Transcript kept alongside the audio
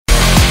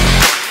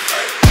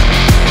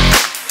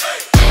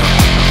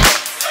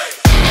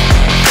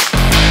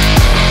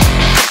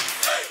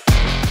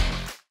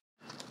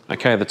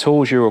Okay, the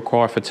tools you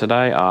require for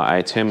today are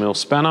a 10mm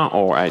spanner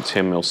or a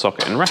 10mm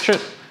socket and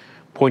ratchet,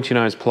 pointy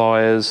nose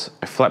pliers,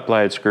 a flat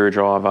blade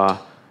screwdriver,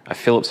 a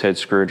Phillips head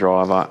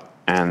screwdriver,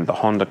 and the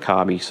Honda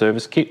Carby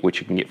service kit,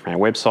 which you can get from our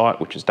website,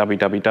 which is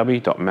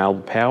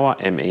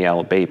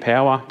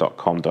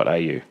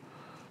www.melbournepower.com.au.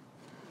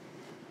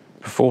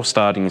 Before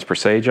starting this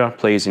procedure,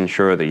 please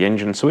ensure the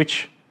engine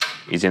switch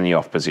is in the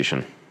off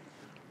position.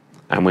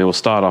 And we will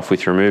start off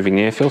with removing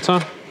the air filter.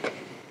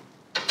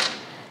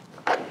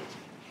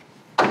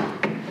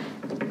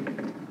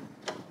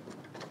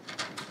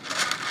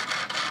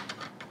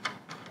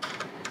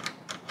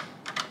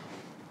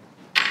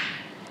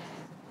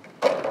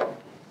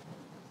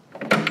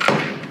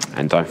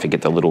 And don't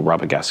forget the little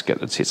rubber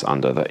gasket that sits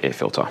under the air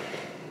filter.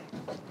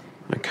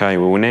 Okay,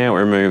 we will now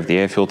remove the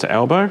air filter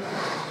elbow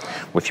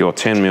with your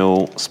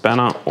 10mm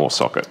spanner or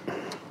socket.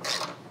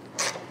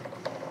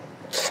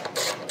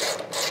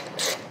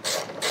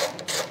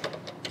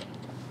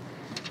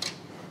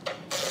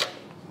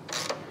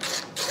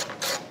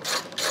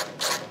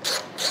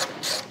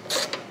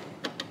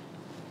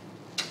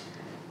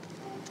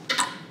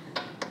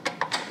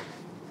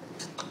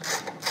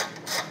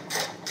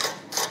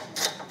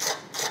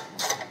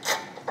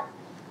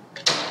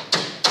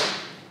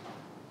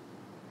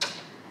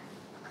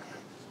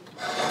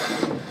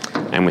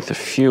 And with the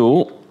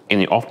fuel in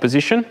the off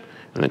position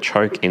and the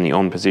choke in the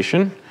on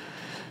position,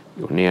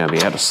 you'll now be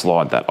able to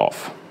slide that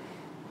off.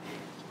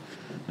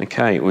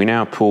 Okay, we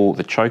now pull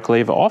the choke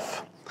lever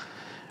off,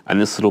 and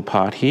this little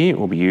part here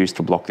will be used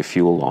to block the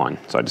fuel line.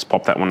 So just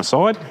pop that one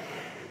aside,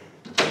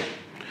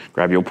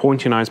 grab your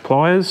pointy nose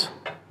pliers,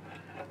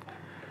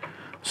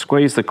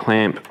 squeeze the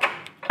clamp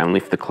and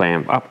lift the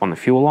clamp up on the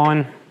fuel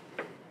line,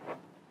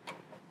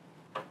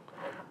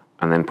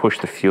 and then push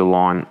the fuel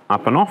line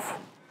up and off.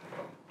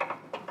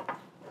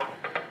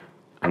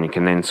 And you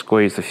can then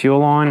squeeze the fuel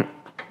line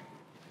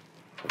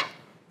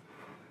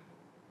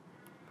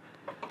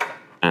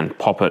and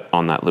pop it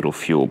on that little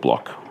fuel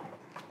block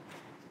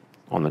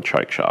on the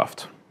choke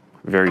shaft.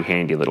 Very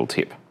handy little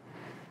tip.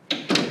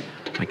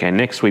 Okay,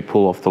 next we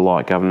pull off the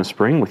light governor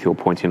spring with your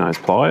pointy nose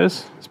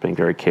pliers. Just being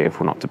very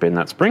careful not to bend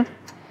that spring.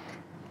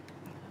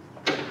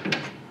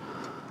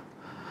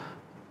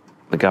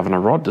 The governor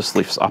rod just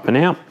lifts up and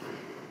out,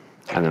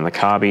 and then the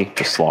carby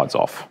just slides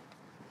off.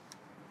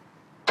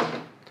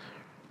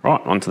 Right,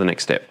 on to the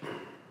next step.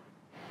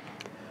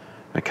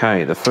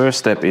 Okay, the first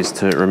step is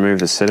to remove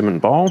the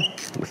sediment bowl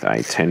with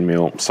a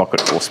 10mm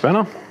socket or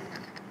spanner.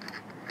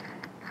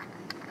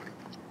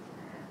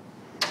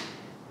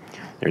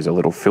 There's a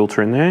little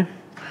filter in there,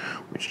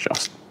 which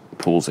just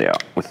pulls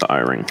out with the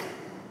O-ring.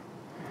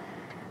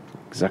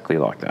 Exactly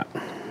like that.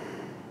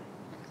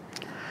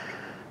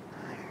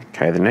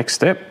 Okay, the next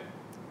step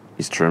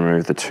is to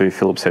remove the 2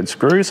 Phillips head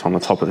screws on the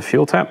top of the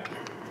fuel tap.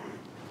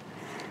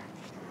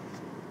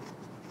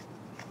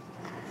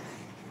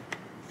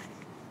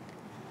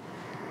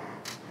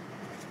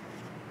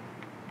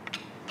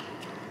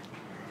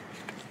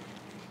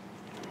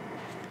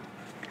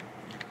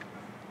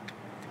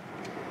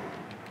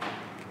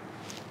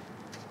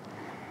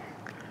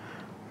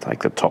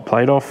 Take the top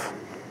plate off.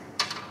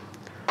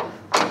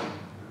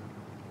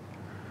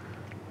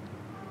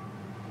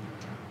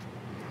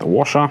 The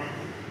washer,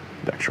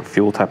 the actual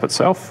fuel tap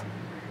itself.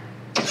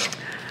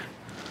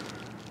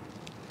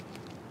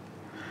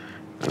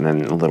 And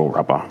then a little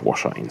rubber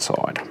washer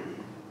inside.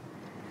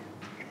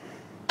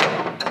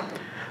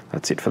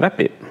 That's it for that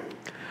bit.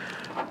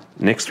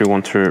 Next we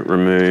want to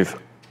remove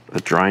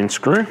the drain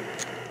screw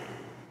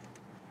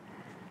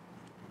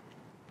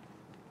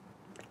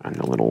and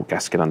the little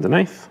gasket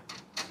underneath.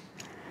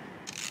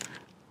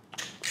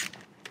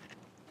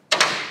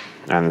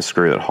 And the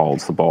screw that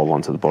holds the bowl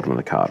onto the bottom of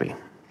the carby.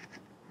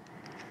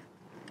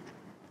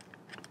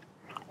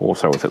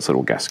 Also with its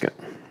little gasket.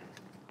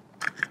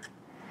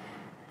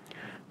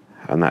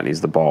 And that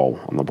is the bowl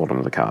on the bottom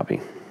of the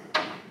carby.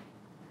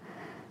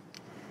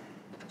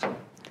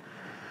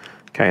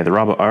 Okay, the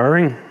rubber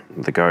O-ring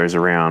that goes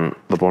around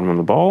the bottom of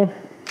the bowl.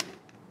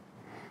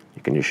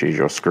 You can just use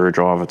your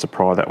screwdriver to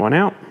pry that one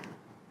out.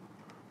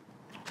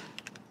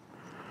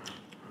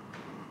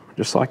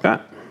 Just like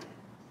that.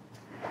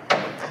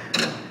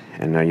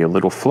 And now your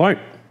little float,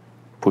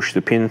 push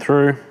the pin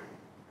through,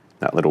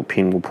 that little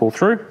pin will pull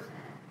through,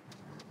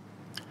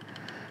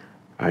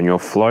 and your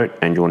float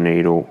and your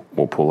needle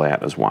will pull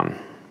out as one.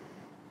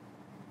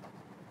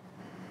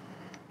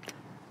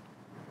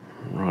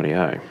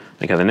 Rightio.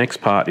 Okay, the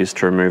next part is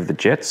to remove the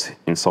jets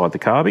inside the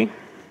carby.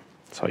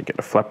 So you get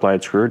a flat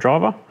blade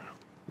screwdriver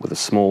with a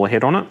smaller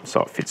head on it,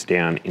 so it fits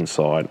down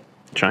inside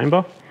the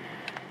chamber.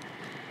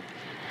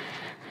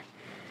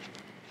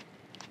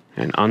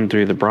 And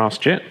undo the brass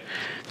jet.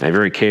 Now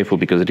very careful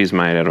because it is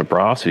made out of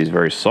brass, it is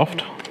very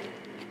soft,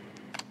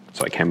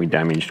 so it can be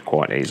damaged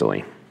quite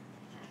easily.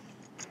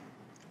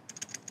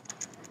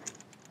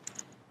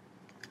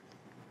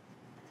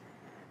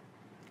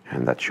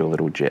 And that's your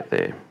little jet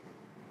there.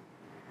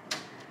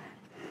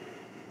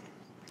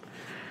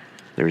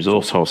 There is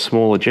also a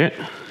smaller jet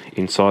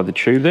inside the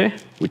tube there,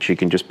 which you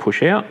can just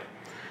push out.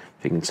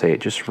 If you can see it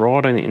just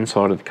right on the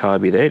inside of the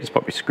carby there, just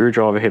pop your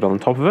screwdriver head on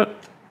the top of it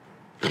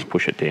and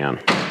push it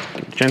down.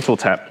 Gentle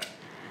tap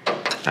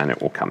and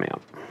it will come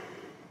out.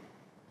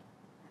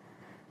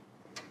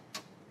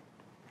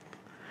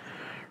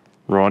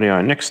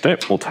 Rightio, next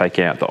step, we'll take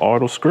out the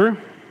idle screw.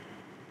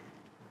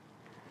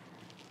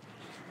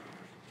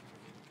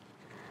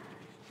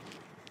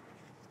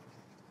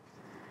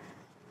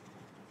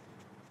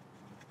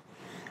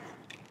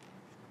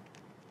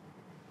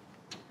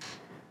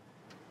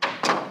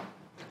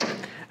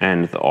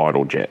 And the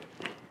idle jet.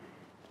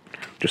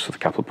 Just with a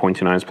couple of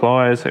pointy nose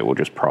pliers, it will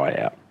just pry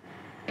out.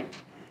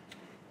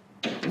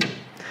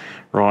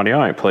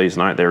 Rightio, please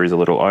note there is a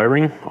little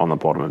O-ring on the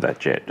bottom of that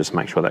jet. Just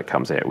make sure that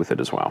comes out with it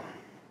as well.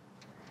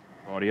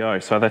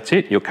 Rightio, so that's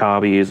it. Your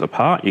carby is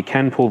apart. You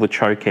can pull the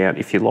choke out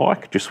if you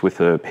like, just with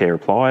a pair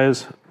of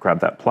pliers. Grab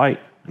that plate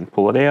and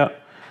pull it out,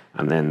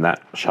 and then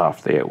that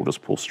shaft there will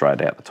just pull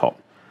straight out the top.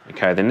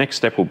 Okay, the next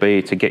step will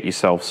be to get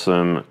yourself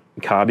some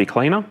carby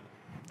cleaner.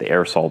 The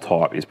aerosol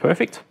type is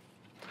perfect.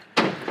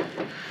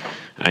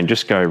 And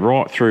just go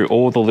right through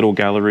all the little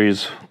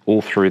galleries,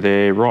 all through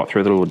there, right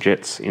through the little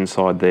jets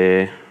inside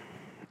there,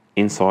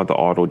 inside the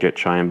idle jet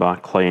chamber,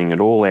 cleaning it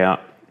all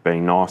out,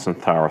 being nice and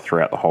thorough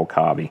throughout the whole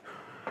carby.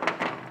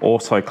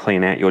 Also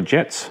clean out your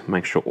jets,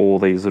 make sure all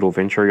these little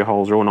venturi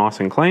holes are all nice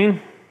and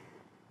clean.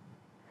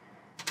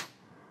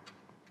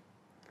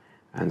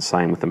 And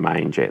same with the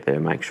main jet there,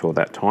 make sure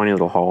that tiny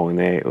little hole in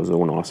there, it was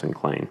all nice and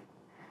clean.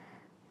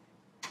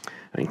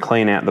 And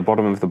clean out the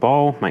bottom of the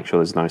bowl, make sure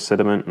there's no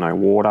sediment, no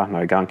water,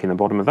 no gunk in the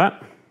bottom of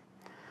that.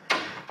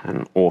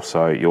 And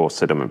also your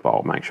sediment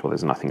bowl, make sure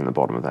there's nothing in the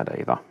bottom of that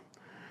either.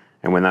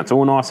 And when that's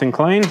all nice and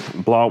clean,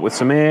 blow it with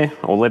some air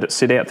or let it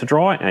sit out to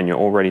dry and you're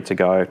all ready to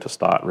go to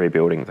start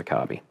rebuilding the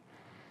carby.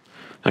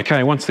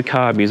 Okay, once the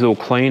carby is all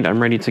cleaned and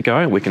ready to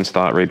go, we can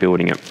start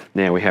rebuilding it.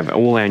 Now we have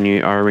all our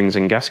new O-rings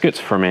and gaskets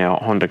from our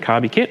Honda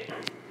carby kit.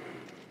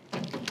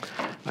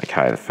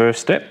 Okay, the first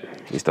step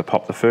is to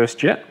pop the first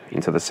jet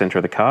into the center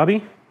of the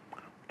carby,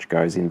 which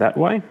goes in that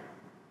way. And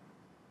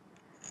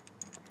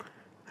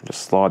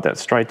just slide that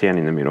straight down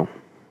in the middle.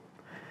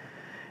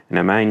 And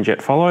our main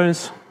jet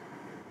follows.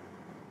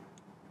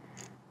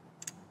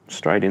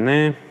 Straight in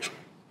there.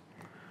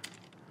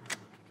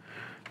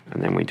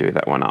 And then we do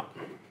that one up.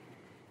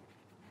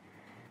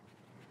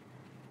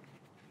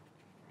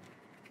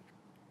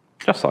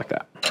 Just like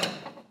that.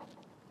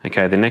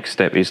 Okay, the next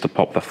step is to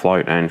pop the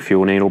float and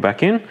fuel needle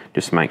back in.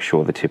 Just make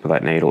sure the tip of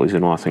that needle is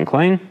nice and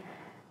clean.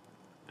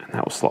 And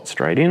that will slot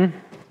straight in.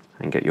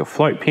 And get your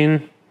float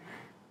pin.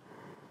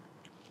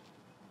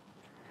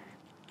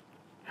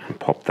 And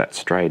pop that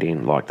straight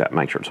in like that.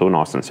 Make sure it's all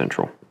nice and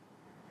central.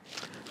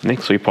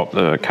 Next we pop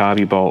the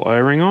carby bowl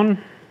O-ring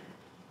on.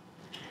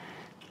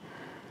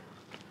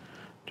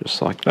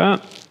 Just like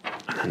that.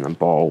 And the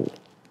bowl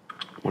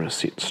will just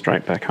sit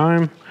straight back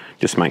home.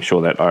 Just make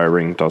sure that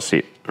O-ring does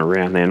sit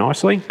around there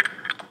nicely.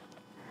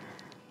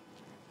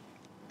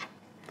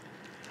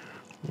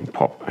 And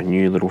pop a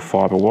new little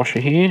fibre washer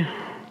here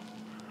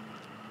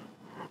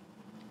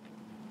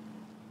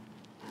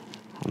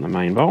on the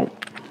main bolt.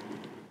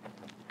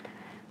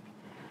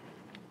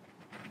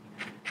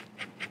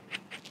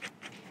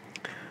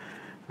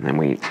 And then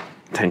we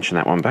tension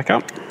that one back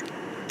up.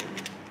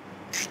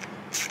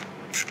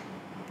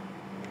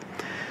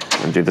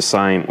 And do the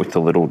same with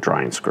the little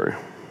drain screw.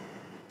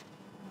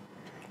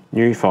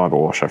 New fibre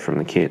washer from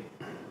the kit.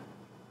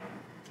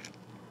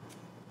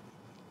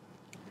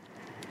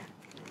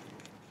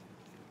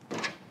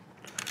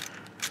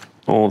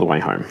 All the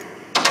way home.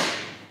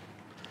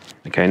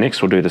 Okay,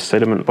 next we'll do the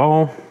sediment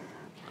bowl.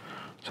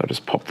 So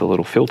just pop the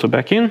little filter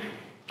back in,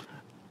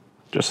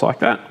 just like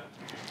that.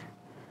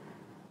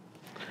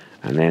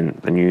 And then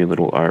the new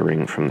little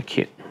O-ring from the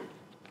kit.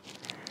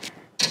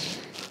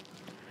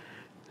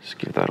 Just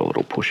give that a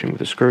little push in with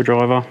a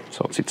screwdriver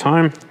so it sits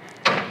home.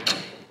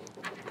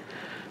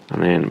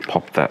 And then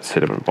pop that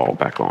sediment bowl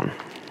back on.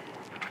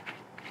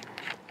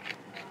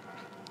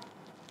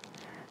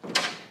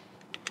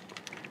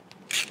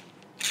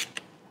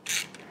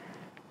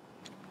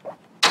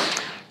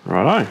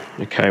 Righto,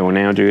 okay, we'll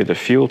now do the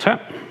fuel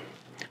tap.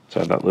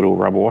 So that little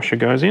rubber washer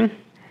goes in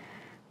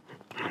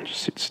and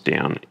just sits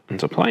down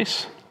into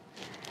place.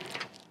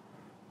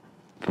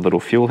 The little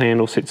fuel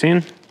handle sits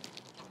in.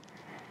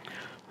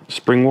 The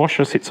spring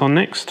washer sits on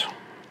next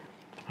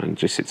and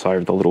just sits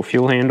over the little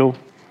fuel handle.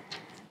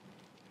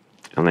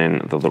 And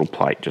then the little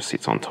plate just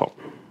sits on top.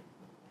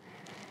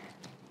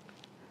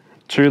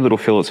 Two little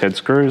Phillips head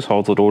screws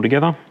holds it all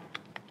together.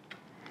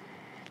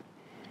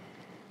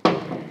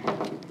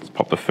 Let's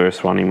pop the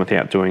first one in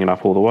without doing it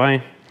up all the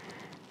way.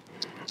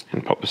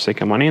 And pop the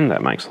second one in,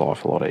 that makes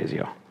life a lot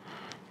easier.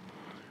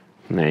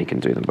 And now you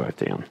can do them both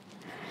down.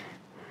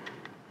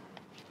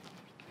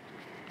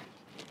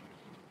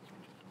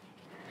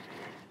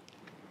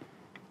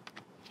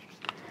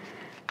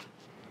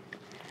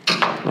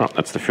 Right,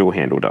 that's the fuel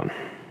handle done.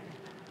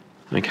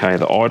 Okay,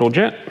 the idle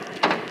jet,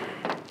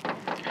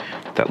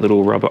 that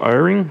little rubber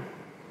O-ring.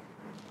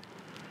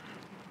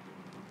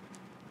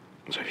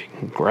 So if you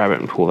can grab it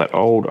and pull that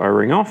old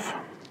O-ring off,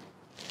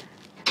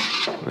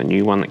 The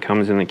new one that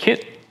comes in the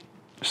kit,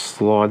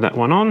 slide that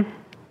one on.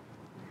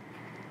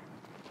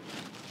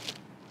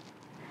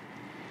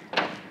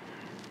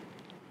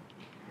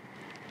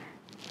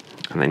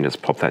 And then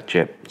just pop that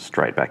jet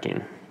straight back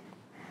in.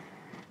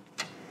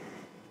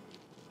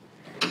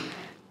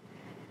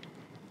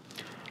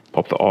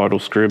 Pop the idle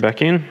screw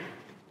back in.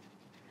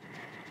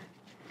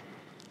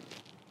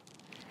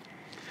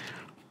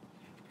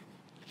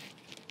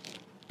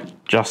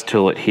 Just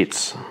till it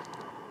hits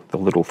the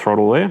little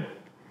throttle there.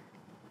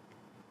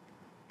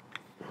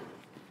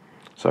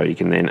 So you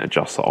can then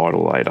adjust the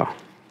idle later.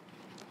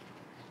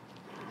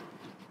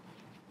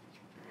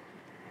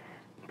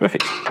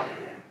 Perfect.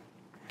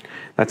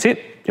 That's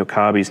it, your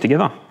carby's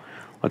together.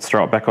 Let's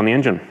throw it back on the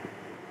engine.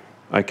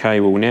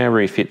 Okay, we'll now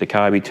refit the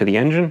carby to the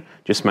engine.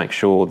 Just make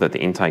sure that the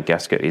intake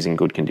gasket is in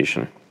good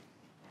condition.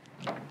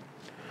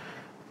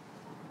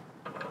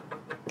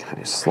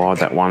 Okay, slide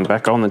that one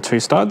back on the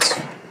two studs.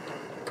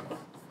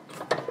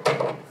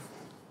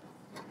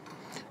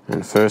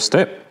 And first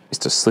step is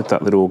to slip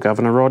that little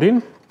governor rod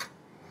in.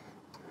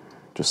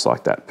 Just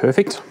like that,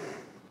 perfect.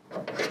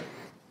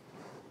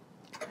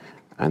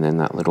 And then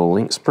that little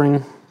link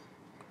spring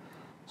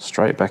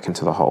straight back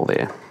into the hole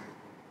there.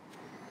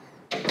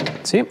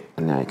 That's it,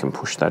 and now you can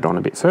push that on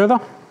a bit further.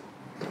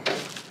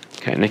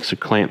 Okay, next we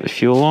clamp the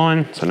fuel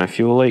line, so no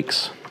fuel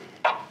leaks.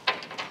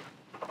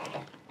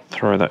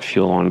 Throw that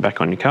fuel line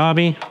back on your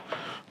carby,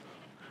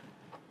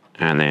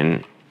 and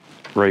then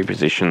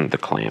reposition the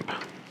clamp.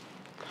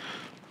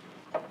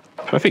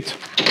 Perfect.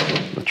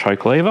 The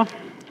choke lever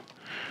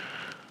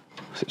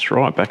sits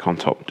right back on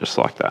top, just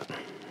like that.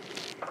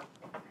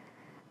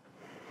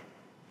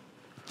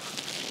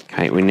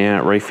 Okay, we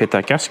now refit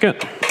that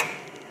gasket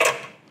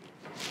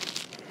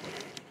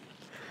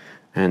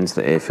and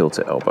the air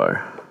filter elbow.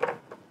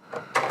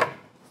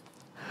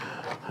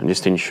 And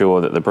just ensure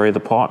that the breather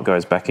pipe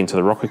goes back into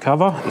the rocker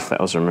cover if that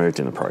was removed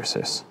in the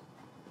process.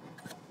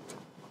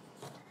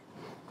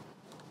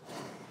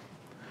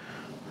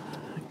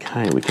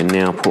 Okay, we can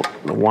now put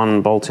the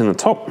one bolt in the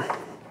top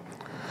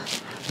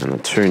and the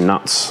two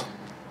nuts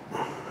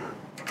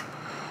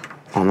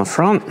on the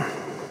front.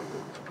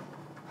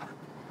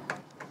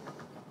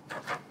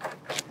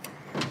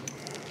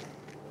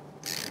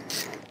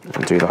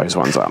 And do those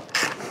ones up.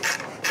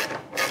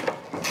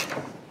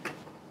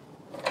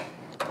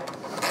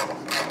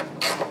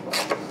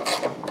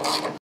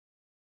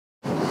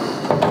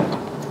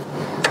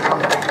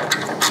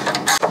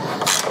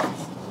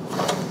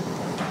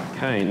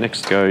 Okay,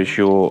 next goes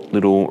your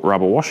little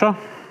rubber washer.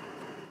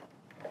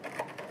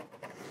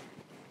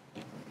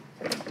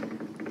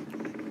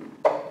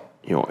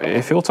 Your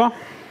air filter.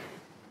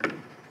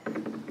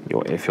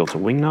 Your air filter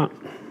wing nut.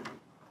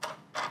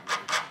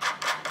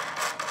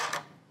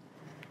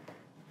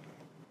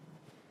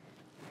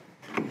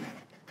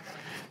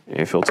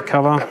 Air filter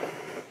cover,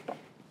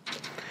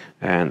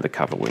 and the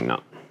cover wing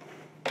nut.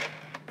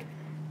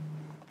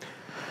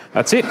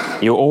 That's it,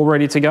 you're all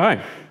ready to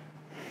go.